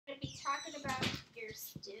talking about your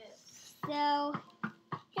stuff. So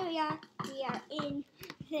here we are. We are in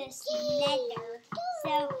this nether.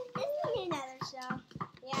 So this is the nether. So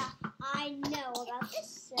yeah, I know about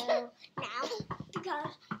this. So now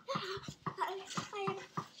because I am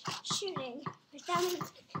shooting, that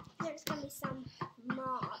means there's gonna be some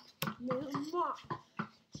new mob.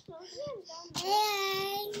 So here's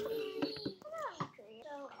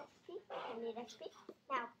So XP, I need XP.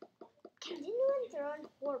 Now continue throwing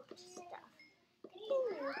warp stuff.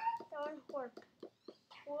 Continue throwing warp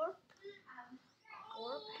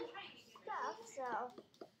stuff. So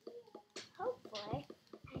hopefully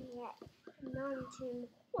I get non-team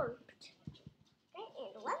warped. Okay,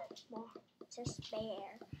 and one more to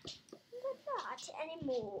spare. But not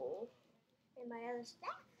anymore. In my other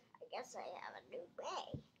stack, I guess I have a new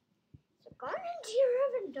bag. So going into your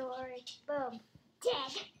inventory, boom,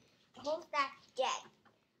 dead. The whole stack dead.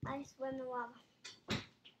 I swim in lava.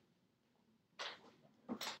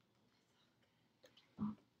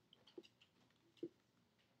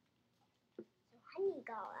 So honey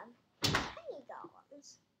golems.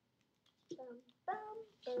 Boom, boom,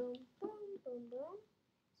 boom, boom, boom, boom.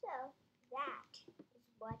 So that is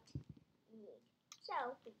what we need. So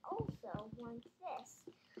we also want this.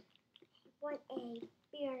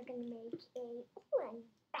 We are gonna make a Olin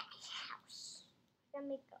house. We're gonna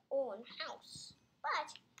make our own house, but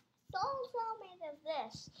it's also made of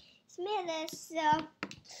this. It's made of this.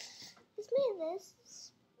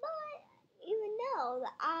 But even though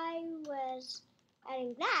that I was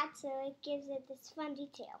adding that, so it gives it this fun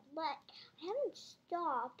detail. But I haven't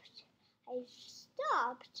stopped. I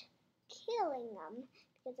stopped killing them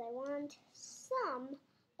because I want some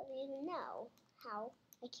of you to know how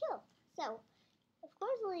I kill. So, of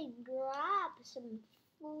course, we grab some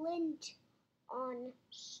flint on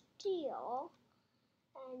steel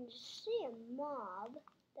and see a mob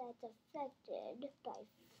that's affected by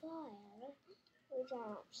fire, which I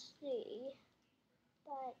don't see,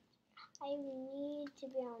 but I need to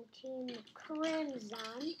be on Team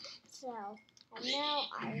Crimson, so I know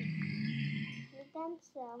I need them,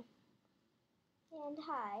 so, and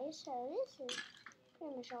hi, so this is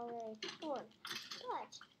pretty much already covered,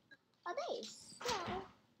 but a base, so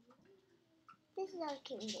this is our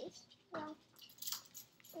king base, so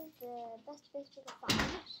this is the best base we can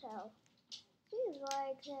find, so seems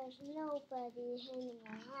like there's nobody hanging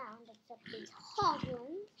around except these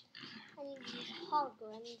hoglins. I need these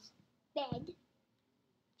hoglins bed,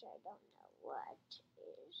 which I don't know what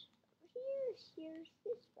is. Here's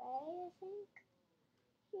this way, I think.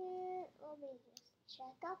 Here, let me just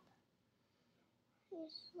check up.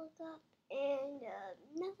 Just look up and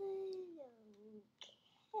nothing.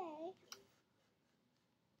 Okay.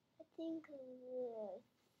 I think this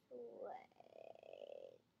way.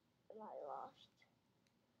 Am I lost?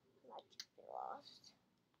 I might just be lost.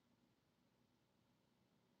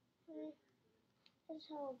 That's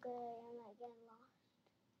how good I am at getting lost.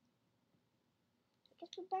 I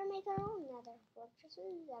guess we better make our own nether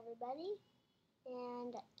fortresses, everybody.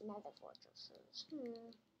 And nether fortresses.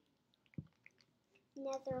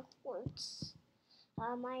 Nether forts.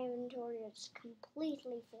 My inventory is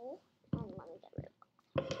completely full. And let me get rid of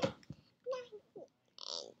it. And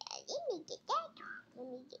let me get that. Let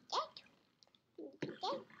me get that. Let me get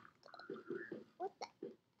that. What the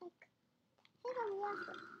heck? I think I'm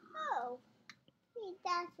after. Oh. Maybe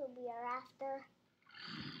that's what we are after.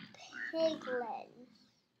 Piglin.